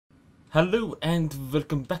Hello and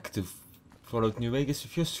welcome back to Fallout New Vegas.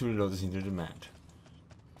 Refuse to reload is into demand.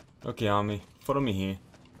 Okay, army, follow me here.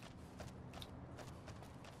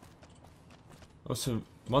 Also,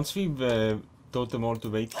 once we've told them all to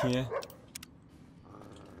wait here,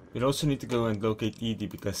 we'll also need to go and locate Edie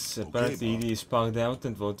because apparently Edie is parked out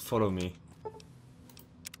and won't follow me.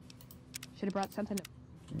 Should have brought something.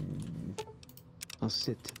 I'll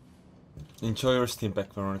sit. Enjoy your steam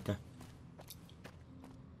pack, Veronica.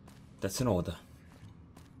 That's an order.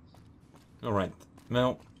 Alright,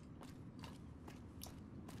 well,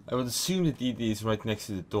 I would assume that Edie is right next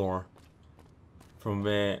to the door from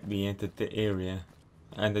where we entered the area,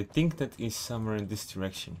 and I think that is somewhere in this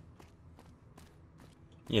direction.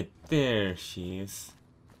 Yeah, there she is.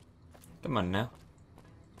 Come on now.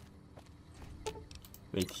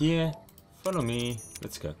 Wait here, follow me,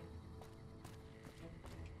 let's go.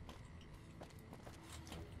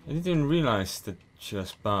 I didn't even realize that she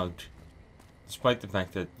was bugged, despite the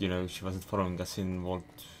fact that, you know, she wasn't following us in Vault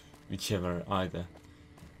whichever either.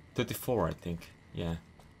 34, I think, yeah.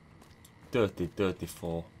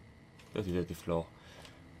 34. 30 floor.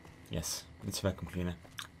 Yes, it's vacuum cleaner.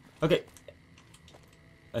 Okay.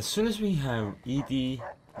 As soon as we have Edie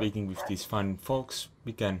waiting with these fine folks,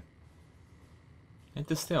 we can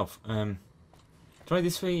enter stealth. Try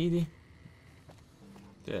this way, Edie.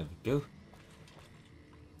 There we go.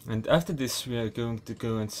 And after this we are going to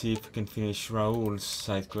go and see if we can finish Raul's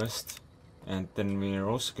side quest. And then we are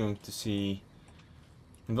also going to see...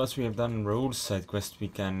 And once we have done Raul's side quest, we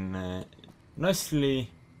can nicely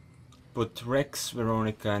put Rex,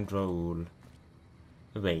 Veronica and Raul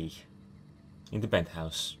away. In the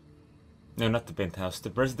penthouse. No, not the penthouse, the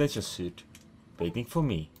presidential suite. Waiting for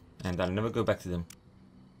me. And I'll never go back to them.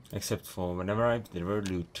 Except for whenever I deliver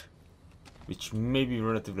loot. Which may be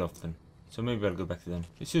relatively often. So maybe I'll go back to them.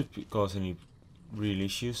 It shouldn't cause any real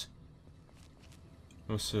issues.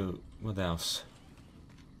 Also, what else?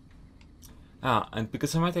 Ah, and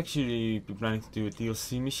because I might actually be planning to do a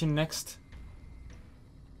DLC mission next,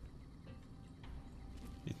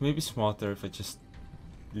 it may be smarter if I just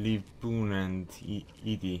leave Boone and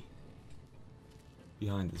Edie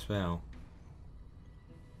behind as well.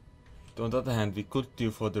 But on the other hand, we could do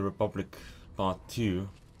for the Republic Part 2,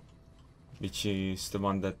 which is the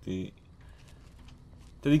one that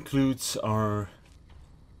that includes our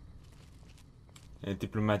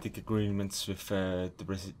diplomatic agreements with the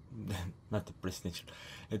not the presidential,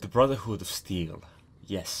 the Brotherhood of Steel.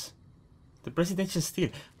 Yes, the presidential steel.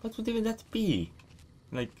 What would even that be?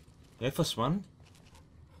 Like FS1?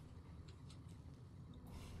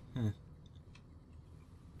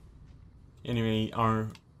 Anyway,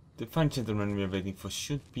 the fine gentleman we are waiting for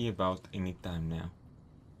should be about any time now.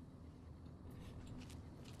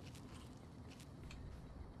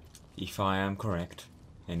 If I am correct,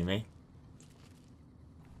 anyway.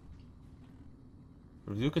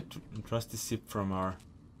 We could trust the ship from our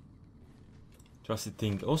trusted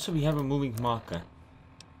thing. Also, we have a moving marker.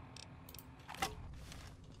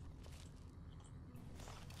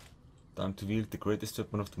 Time to wield the greatest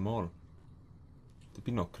weapon of them all. The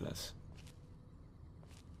binoculars.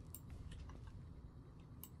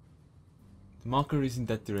 The marker is in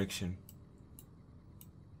that direction.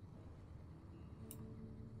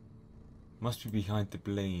 Must be behind the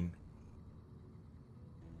plane.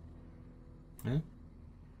 Huh?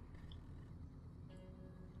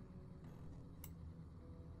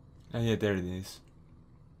 Oh yeah, there it is.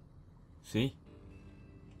 See?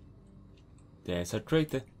 There's our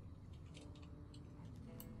traitor.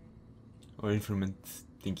 Or informant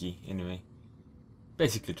thingy, anyway.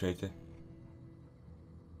 Basically traitor.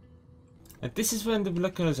 And this is when the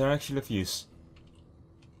binoculars are actually of use.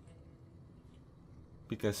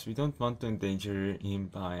 Because we don't want to endanger him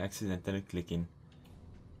by accidentally clicking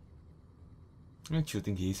and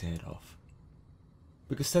shooting his head off.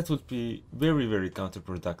 Because that would be very, very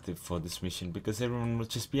counterproductive for this mission, because everyone would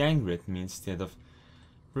just be angry at me instead of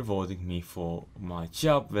rewarding me for my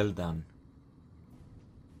job well done.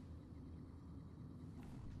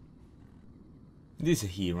 This is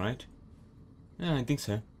a he, right? Yeah, I think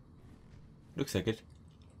so. Looks like it.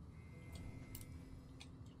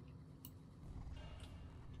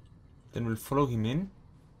 Then we'll follow him in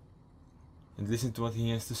and listen to what he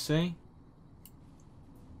has to say.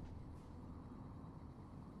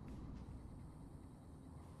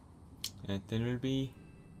 And then we'll be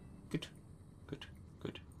good.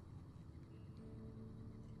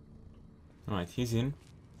 Alright, he's in.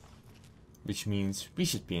 Which means we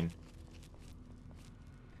should be in.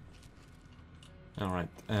 Alright,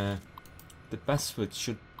 the password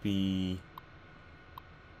should be...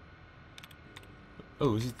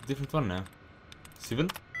 Oh, is it a different one now? Civil?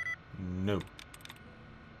 No.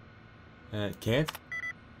 Cat?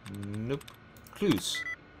 Nope. Clues?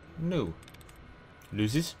 No.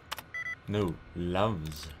 Loses? No.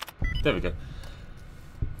 Loves. There we go.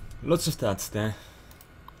 Lots of stats there.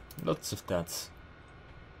 Lots of stats.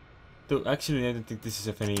 Though actually I don't think this is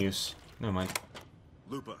of any use. Never mind.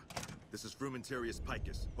 Lupa, this is Frumentarius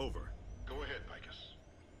Picus. Over. Go ahead, Picus.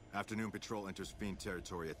 Afternoon patrol enters Fiend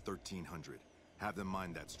territory at 1300. Have them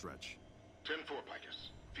mind that stretch. 10-4,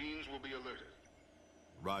 Picus. Fiends will be alerted.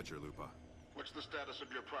 Roger, Lupa. What's the status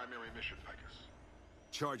of your primary mission, Picus?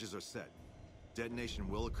 Charges are set. Detonation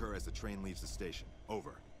will occur as the train leaves the station.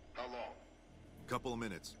 Over. How long? Couple of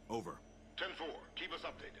minutes. Over. 10-4. Keep us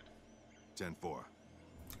updated. 10-4.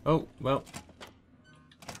 Oh, well.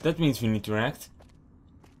 That means we need to react.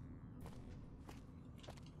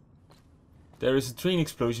 There is a train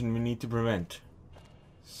explosion we need to prevent.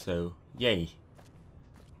 So, yay.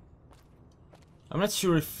 I'm not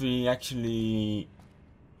sure if we actually...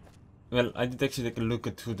 Well, I did actually take a look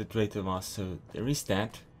at who the traitor was, so there is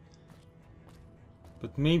that.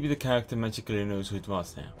 But maybe the character magically knows who it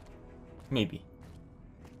was now. Maybe.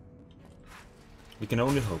 We can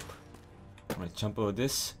only hope. Alright, jump over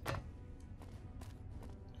this.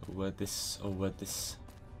 Over this, over this.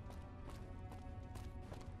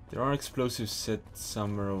 There are explosives set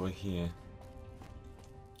somewhere over here.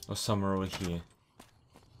 Or somewhere over here.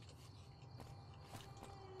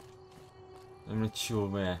 I'm not sure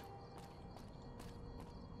where.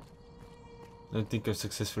 I don't think I've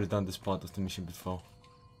successfully done this part of the mission before.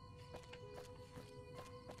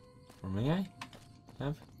 Or may I?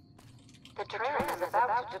 Have? The train is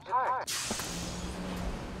about to depart.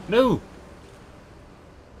 No!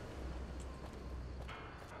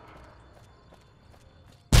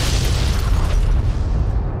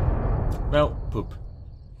 Well, poop.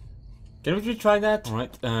 Can we retry that?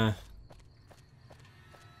 Alright,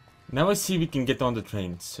 now I see we can get on the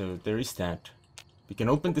train, so there is that. We can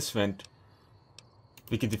open this vent.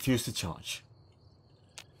 We can defuse the charge.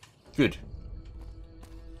 Good.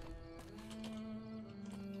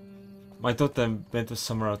 I thought the vent was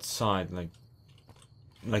somewhere outside,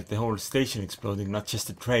 like the whole station exploding, not just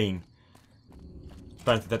the train.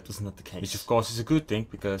 Apparently that was not the case. Which of course is a good thing,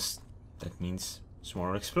 because that means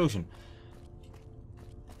smaller explosion.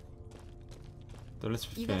 So let's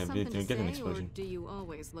You got something to get an say, explosion. or do you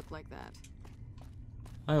always look like that?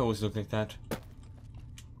 I always look like that.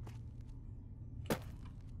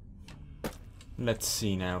 Let's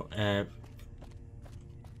see now.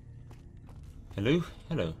 Hello?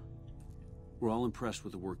 Hello. We're all impressed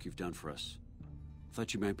with the work you've done for us.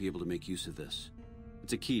 Thought you might be able to make use of this.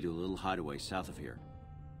 It's a key to a little hideaway south of here.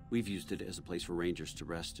 We've used it as a place for rangers to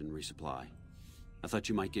rest and resupply. I thought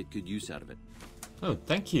you might get good use out of it. Oh,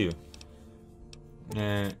 thank you.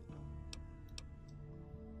 You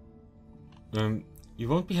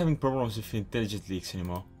won't be having problems with intelligence leaks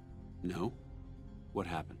anymore. No? What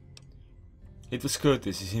happened? It was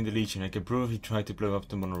Curtis, he's in the Legion. I can prove he tried to blow up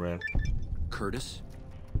the monorail. Curtis?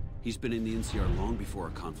 He's been in the NCR long before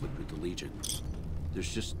our conflict with the Legion.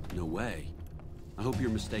 There's just no way. I hope you're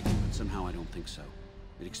mistaken, but somehow I don't think so.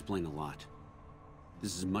 It'd explain a lot.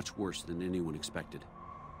 This is much worse than anyone expected.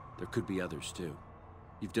 There could be others, too.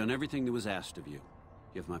 You've done everything that was asked of you.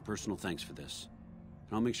 You have my personal thanks for this.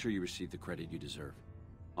 And I'll make sure you receive the credit you deserve.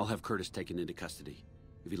 I'll have Curtis taken into custody.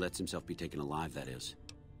 If he lets himself be taken alive, that is.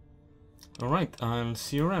 Alright, I'll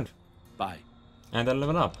see you around. Bye. And I'll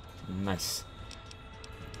level up. Nice.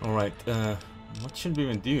 Alright, what should we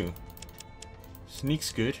even do?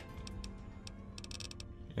 Sneak's good.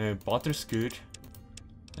 Botter's good.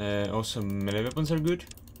 Also melee weapons are good.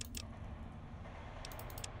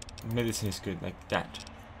 Medicine is good, like that.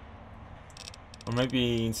 Or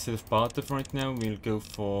maybe instead of Barter right now, we'll go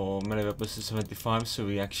for melee weapons to 75, so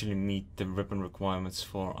we actually meet the weapon requirements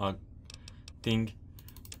for our thing.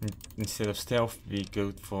 Instead of stealth, we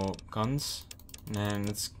go for guns. And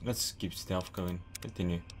let's keep stealth going.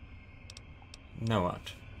 Continue. Now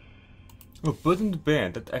what? Oh, Bird and the Bear,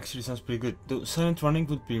 that actually sounds pretty good. Though silent running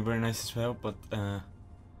would be very nice as well, but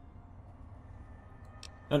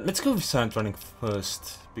let's go with silent running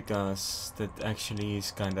first, because that actually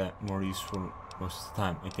is kinda more useful most of the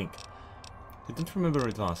time, I think. I don't remember where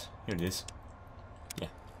it was. Here it is. Yeah.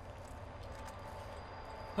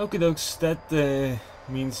 Okay, dokes, that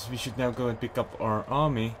means we should now go and pick up our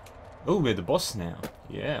army. Oh, we're the boss now.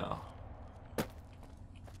 Yeah.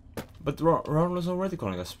 But Raul was already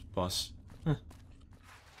calling us boss. Huh.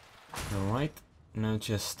 Alright, now let's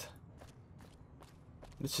just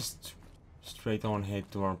straight on head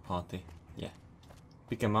to our party. Yeah.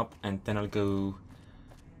 Pick him up and then I'll go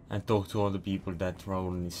and talk to all the people that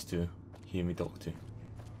Raul needs to hear me talk to.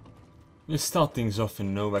 We'll start things off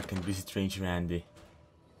in Novak and visit Ranger Andy.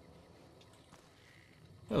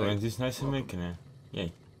 Oh, and it's nice and making it.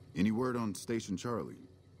 Yay. Any word on Station Charlie?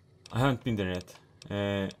 I haven't been there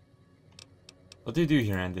yet. What do you do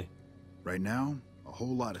here, Andy? Right now, a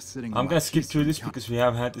whole lot of sitting. I'm gonna skip through this because we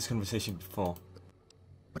have had this conversation before.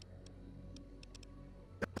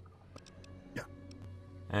 Yeah.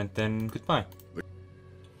 And then goodbye.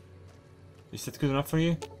 Is that good enough for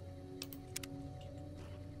you?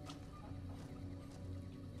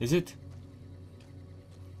 Is it?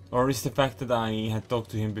 Or is the fact that I had talked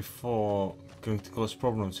to him before going to cause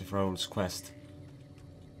problems with Raul's quest?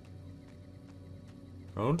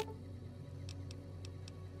 Raul?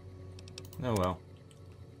 Oh well.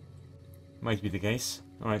 Might be the case.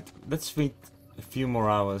 Alright, let's wait a few more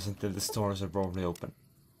hours until the stores are probably open.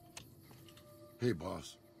 Hey,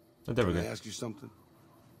 boss. Oh, there we Can go. I ask you something?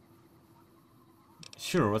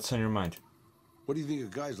 Sure, what's on your mind? What do you think of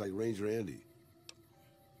guys like Ranger Andy?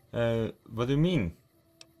 What do you mean?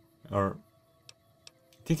 Or...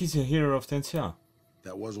 think he's a hero of the NCR?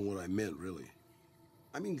 That wasn't what I meant, really.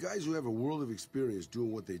 I mean guys who have a world of experience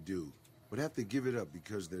doing what they do, but have to give it up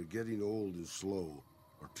because they're getting old and slow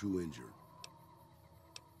or too injured.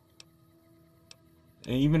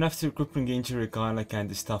 Even after a crippling injury, a guy like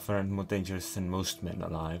Andy is tougher and more dangerous than most men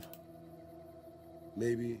alive.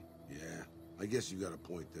 Maybe, yeah. I guess you got a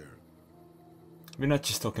point there. We're not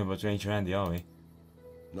just talking about Ranger Andy, are we?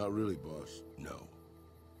 Not really, boss. No.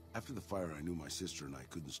 After the fire, I knew my sister and I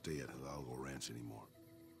couldn't stay at Hidalgo Ranch anymore.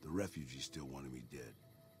 The refugees still wanted me dead.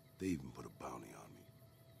 They even put a bounty on me.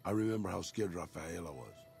 I remember how scared Rafaela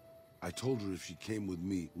was. I told her if she came with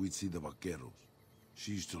me, we'd see the vaqueros.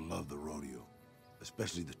 She used to love the rodeo,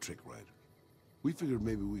 especially the trick riders. We figured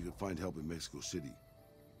maybe we could find help in Mexico City.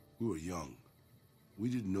 We were young. We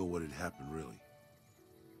didn't know what had happened, really.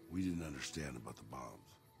 We didn't understand about the bombs.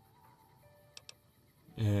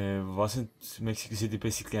 Wasn't Mexico City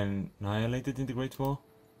basically annihilated in the Great War?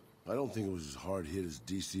 I don't think it was as hard hit as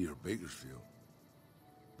DC or Bakersfield,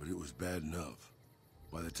 but it was bad enough.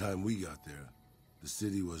 By the time we got there, the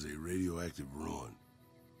city was a radioactive ruin.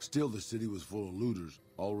 Still, the city was full of looters,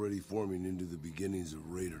 already forming into the beginnings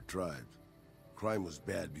of raider tribes. Crime was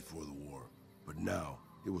bad before the war, but now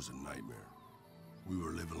it was a nightmare. We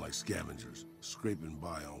were living like scavengers, scraping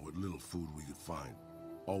by on what little food we could find,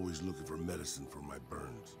 always looking for medicine for my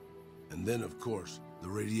burns. And then, of course, the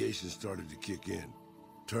radiation started to kick in,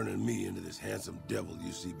 turning me into this handsome devil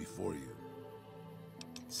you see before you.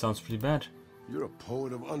 Sounds pretty bad. You're a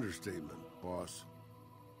poet of understatement, boss.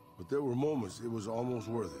 But there were moments it was almost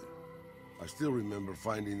worth it. I still remember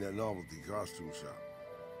finding that novelty costume shop.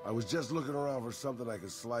 I was just looking around for something I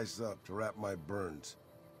could slice up to wrap my burns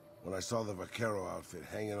when I saw the vaquero outfit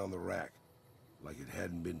hanging on the rack, like it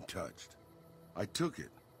hadn't been touched. I took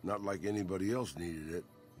it, not like anybody else needed it,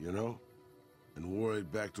 you know, and wore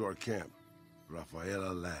it back to our camp.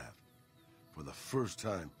 Rafaela laughed, for the first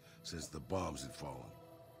time since the bombs had fallen.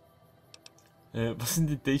 Wasn't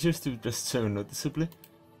it dangerous to dress so noticeably?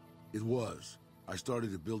 It was. I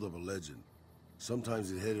started to build up a legend.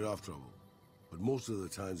 Sometimes it headed off trouble, but most of the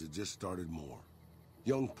times it just started more.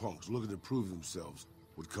 Young punks looking to prove themselves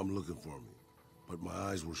would come looking for me, but my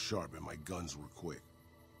eyes were sharp and my guns were quick.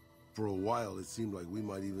 For a while, it seemed like we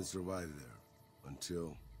might even survive there,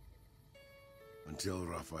 until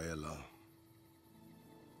Rafaela.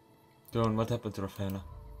 Don, what happened to Rafaela?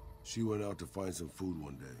 She went out to find some food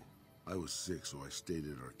one day. I was sick, so I stayed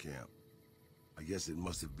at our camp. I guess it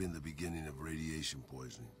must have been the beginning of radiation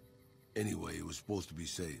poisoning. Anyway, it was supposed to be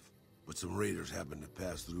safe, but some raiders happened to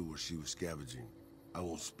pass through where she was scavenging. I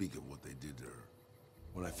won't speak of what they did to her.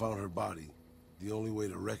 When I found her body, the only way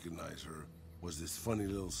to recognize her was this funny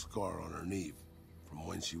little scar on her knee from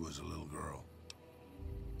when she was a little girl.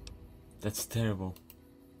 That's terrible.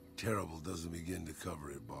 Terrible doesn't begin to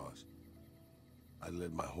cover it, boss. I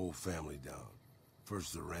let my whole family down.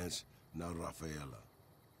 First the ranch, now Rafaela.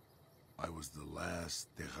 I was the last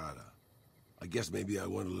Tejada. I guess maybe I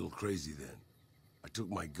went a little crazy then. I took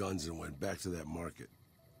my guns and went back to that market.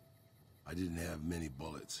 I didn't have many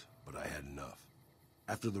bullets, but I had enough.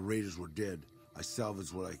 After the raiders were dead, I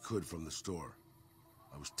salvaged what I could from the store.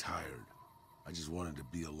 I was tired. I just wanted to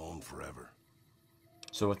be alone forever.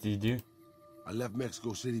 So what did you do? I left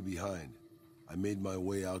Mexico City behind. I made my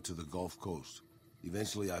way out to the Gulf Coast.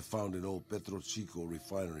 Eventually, I found an old Petro Chico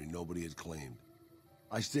refinery nobody had claimed.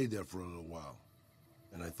 I stayed there for a little while,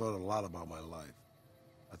 and I thought a lot about my life.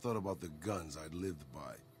 I thought about the guns I'd lived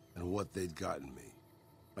by, and what they'd gotten me.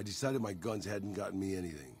 I decided my guns hadn't gotten me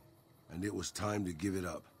anything, and it was time to give it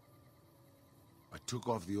up. I took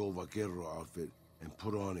off the old vaquero outfit and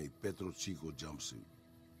put on a Petro Chico jumpsuit.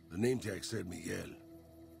 The name tag said Miguel,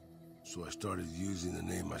 so I started using the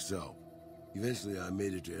name myself. Eventually, I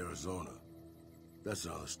made it to Arizona. That's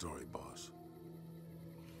another story, boss.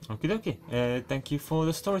 Okie dokie. Thank you for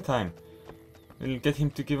the story time. We'll get him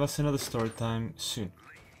to give us another story time soon.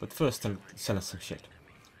 But first, I'll sell us some shit.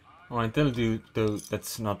 Alright, that'll do, though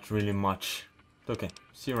that's not really much. Okay,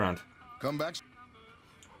 see you around. Come back.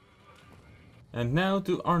 And now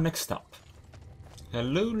to our next stop.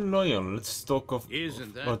 Hello, Loyal. Let's talk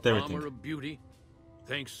Isn't that about everything. bomber a beauty?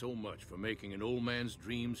 Thanks so much for making an old man's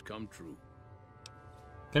dreams come true.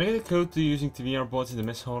 Can I get a code to using the VR boards in the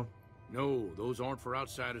mess hall? No, those aren't for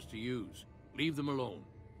outsiders to use. Leave them alone.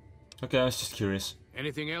 Okay, I was just curious.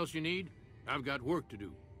 Anything else you need? I've got work to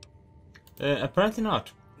do. Apparently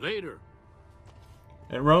not. Later.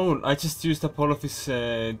 Raul, I just used up all of his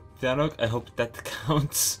dialogue. I hope that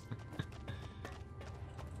counts.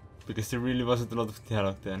 Because there really wasn't a lot of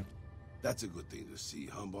dialogue then. That's a good thing to see,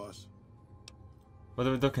 huh, boss? What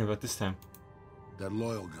are we talking about this time? That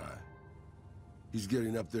Loyal guy. He's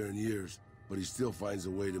getting up there in years, but he still finds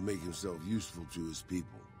a way to make himself useful to his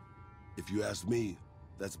people. If you ask me,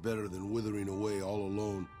 that's better than withering away all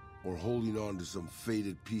alone or holding on to some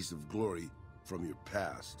faded piece of glory from your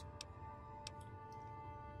past.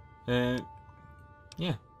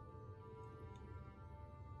 Yeah.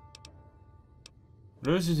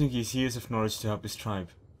 Raul's using his years of knowledge to help his tribe.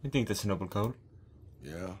 I think that's a noble goal.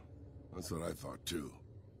 Yeah, that's what I thought too.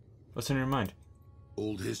 What's on your mind?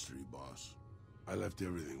 Old history, boss. I left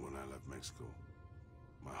everything when I left Mexico.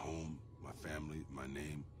 My home, my family, my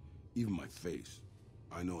name, even my face.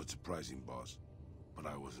 I know it's surprising, boss, but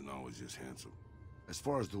I wasn't always just handsome. As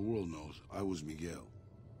far as the world knows, I was Miguel,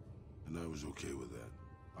 and I was okay with that.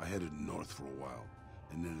 I headed north for a while,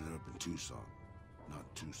 and ended up in Tucson.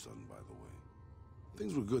 Not Tucson, by the way.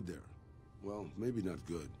 Things were good there. Well, maybe not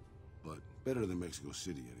good, but better than Mexico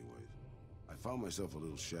City anyways. I found myself a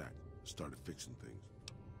little shack, started fixing things.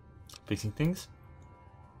 Fixing things?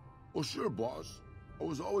 Well, sure, boss. I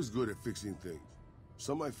was always good at fixing things.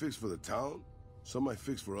 Some I fixed for the town, some I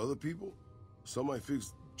fixed for other people, some I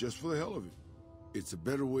fixed just for the hell of it. It's a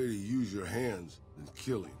better way to use your hands than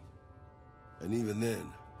killing. And even then,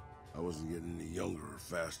 I wasn't getting any younger or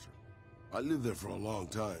faster. I lived there for a long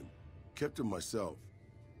time, kept to myself,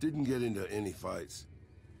 didn't get into any fights.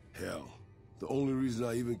 Hell, the only reason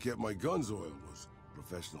I even kept my guns oiled was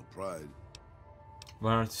professional pride.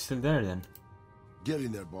 Why aren't you still there then?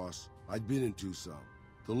 Getting there, boss. I'd been in Tucson.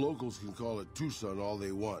 The locals can call it Tucson all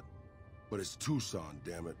they want, but it's Tucson,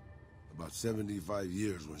 damn it. About 75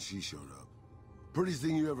 years when she showed up. Prettiest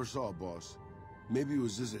thing you ever saw, boss. Maybe it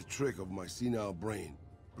was just a trick of my senile brain,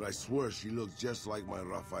 but I swear she looked just like my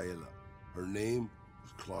Rafaela. Her name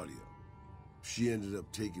was Claudia. She ended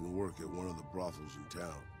up taking work at one of the brothels in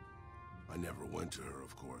town. I never went to her,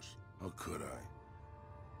 of course. How could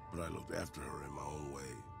I? But I looked after her in my own way.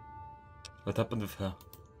 What happened with her?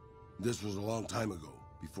 This was a long time ago,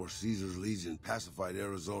 before Caesar's Legion pacified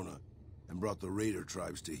Arizona and brought the raider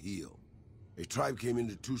tribes to heel. A tribe came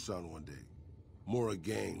into Tucson one day. More a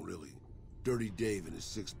gang, really. Dirty Dave and his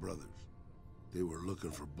 6 brothers. They were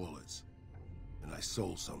looking for bullets, and I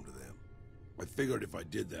sold some to them. I figured if I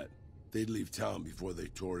did that, they'd leave town before they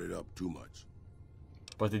tore it up too much.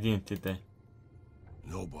 But they didn't, did they?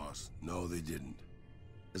 No, boss. No, they didn't.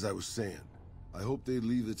 As I was saying, I hoped they'd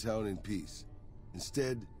leave the town in peace.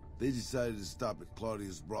 Instead, they decided to stop at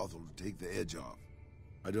Claudia's brothel to take the edge off.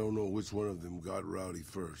 I don't know which one of them got rowdy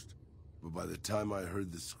first, but by the time I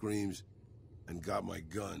heard the screams and got my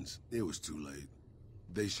guns, it was too late.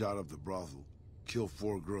 They shot up the brothel, killed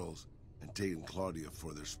 4 girls, and taken Claudia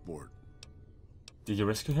for their sport. Did you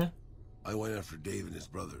rescue her? I went after Dave and his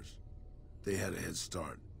brothers. They had a head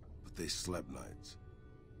start, but they slept nights.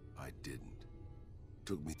 I didn't.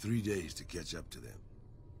 Took me 3 days to catch up to them.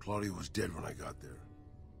 Claudia was dead when I got there.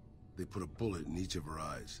 They put a bullet in each of her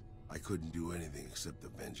eyes. I couldn't do anything except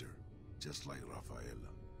avenge her, just like Rafaela.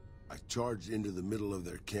 I charged into the middle of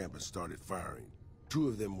their camp and started firing. 2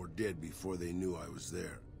 of them were dead before they knew I was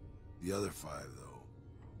there. The other 5, though,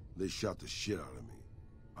 they shot the shit out of me.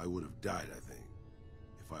 I would have died, I think,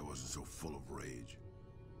 if I wasn't so full of rage.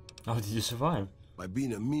 How did you survive? By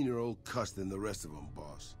being a meaner old cuss than the rest of them,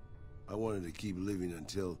 boss. I wanted to keep living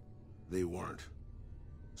until they weren't.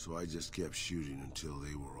 So I just kept shooting until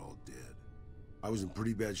they were all dead. I was in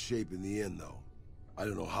pretty bad shape in the end, though. I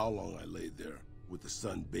don't know how long I laid there, with the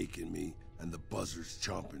sun baking me and the buzzards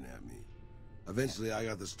chomping at me. Eventually, I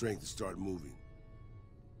got the strength to start moving.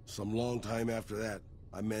 Some long time after that,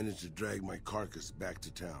 I managed to drag my carcass back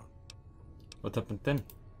to town. What happened then?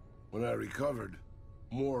 When I recovered,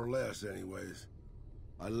 more or less anyways,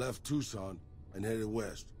 I left Tucson and headed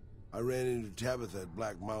west, I ran into Tabitha at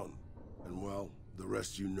Black Mountain, and well, the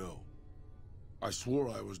rest you know. I swore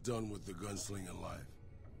I was done with the gunslinging life.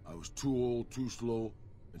 I was too old, too slow,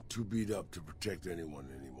 and too beat up to protect anyone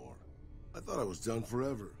anymore. I thought I was done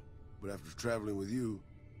forever, but after traveling with you,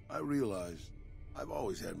 I realized I've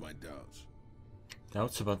always had my doubts.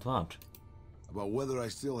 Doubts about what? About whether I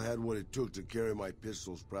still had what it took to carry my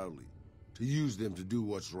pistols proudly, to use them to do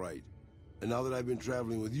what's right. And now that I've been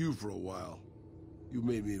traveling with you for a while, you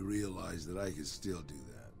made me realize that I could still do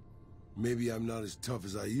that. Maybe I'm not as tough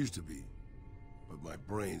as I used to be, but my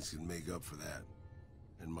brains can make up for that.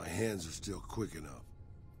 And my hands are still quick enough.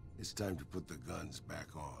 It's time to put the guns back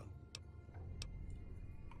on.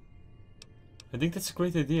 I think that's a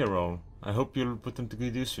great idea, Raul. I hope you'll put them to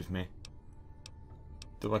good use with me.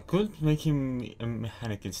 Though I could make him a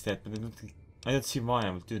mechanic instead, but I don't see why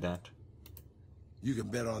I would do that. You can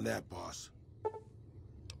bet on that, boss.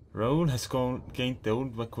 Raul has gained the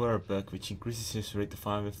old Courier perk, which increases his rate of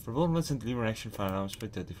fire with revolvers and lever action firearms by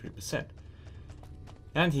 33%.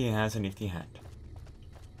 And he has a nifty hat.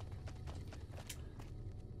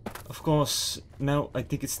 Of course, now I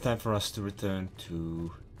think it's time for us to return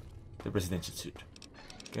to the presidential suit.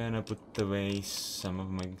 Gonna put away some of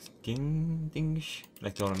my skin things,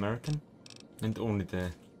 like the All-American, and only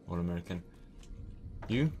the All-American.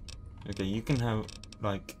 You? Okay, you can have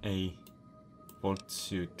like a Vault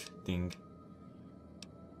suit thing.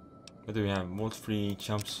 What do we have? Vault 3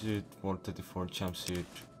 jumpsuit, Vault 34 jumpsuit,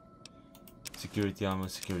 security armor,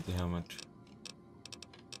 security helmet.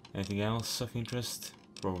 Anything else of interest?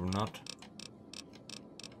 Probably not.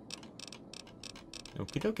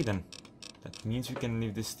 Okie dokie then. That means we can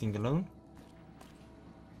leave this thing alone.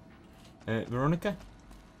 Veronica?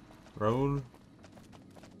 Raul?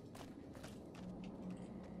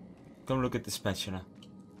 Come look at the spatula.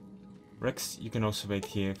 Rex, you can also wait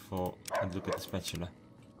here and look at the spatula.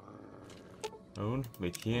 Raul,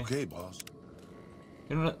 wait here. Okay, boss.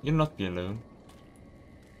 You'll not be alone.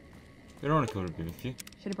 Veronica will be with you.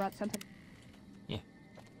 Should have brought something. Yeah.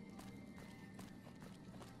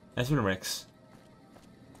 As will Rex.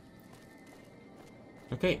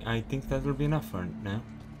 Okay, I think that will be enough for now.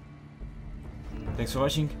 Thanks for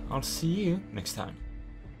watching. I'll see you next time.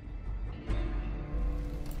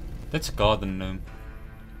 That's a garden gnome.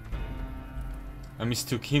 I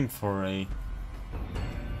mistook him for a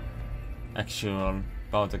actual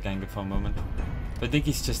powder ganger for a moment. But I think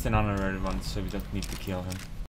he's just an honorary one, so we don't need to kill him.